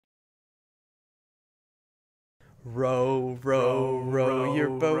Row, row, row your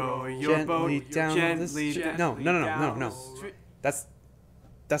boat gently down the stream. No. That's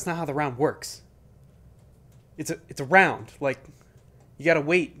not how the round works. It's a round. Like, you gotta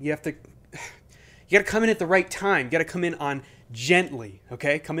wait. You gotta come in at the right time. You gotta come in on gently.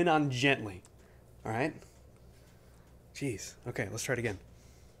 Okay, come in on gently. All right. Jeez. Okay, let's try it again.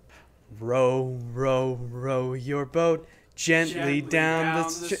 Row, row, row your boat gently down the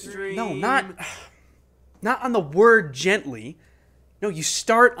stream. No, not on the word gently. No, you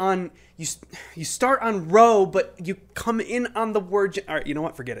start on row, but you come in on the word. All right, you know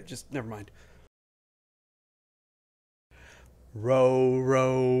what? Forget it. Just never mind. Row,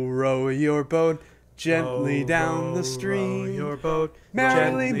 row, row your boat gently down the stream. Row your boat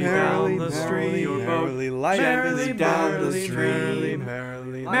merrily, merrily, merrily, merrily, merrily down the stream. Merrily,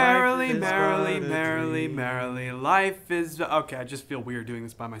 merrily, merrily, merrily, merrily. Life is okay. I just feel weird doing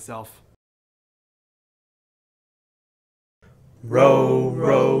this by myself. Row,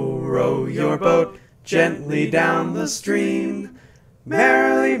 row, row your boat gently down the stream.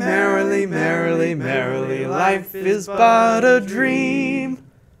 Merrily, merrily, merrily, merrily, life is but a dream.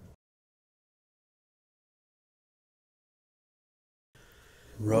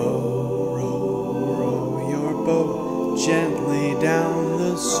 Row, row, row your boat gently down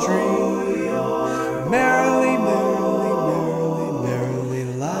the stream. Merrily, merrily, merrily, merrily,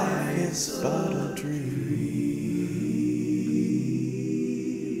 life is but a dream.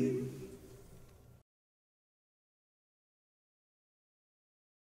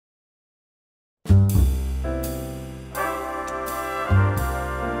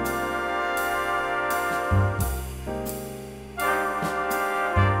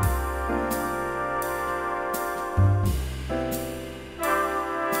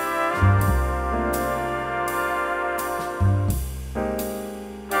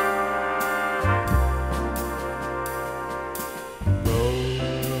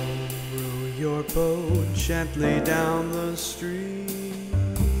 Your boat gently down the stream.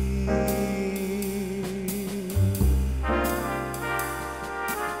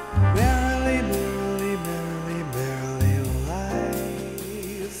 Merrily, merrily, merrily, merrily,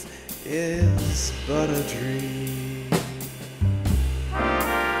 life is but a dream.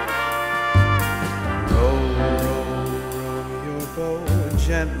 Row, row, row your boat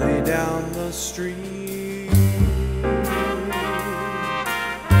gently down the stream.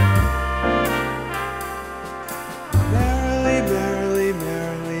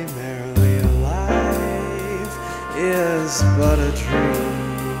 Is but a dream.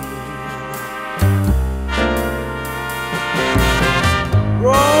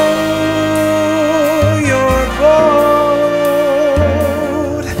 Row your boat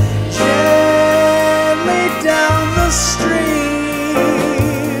gently down the stream.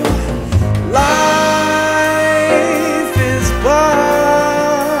 Life is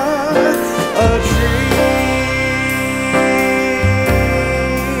but a dream.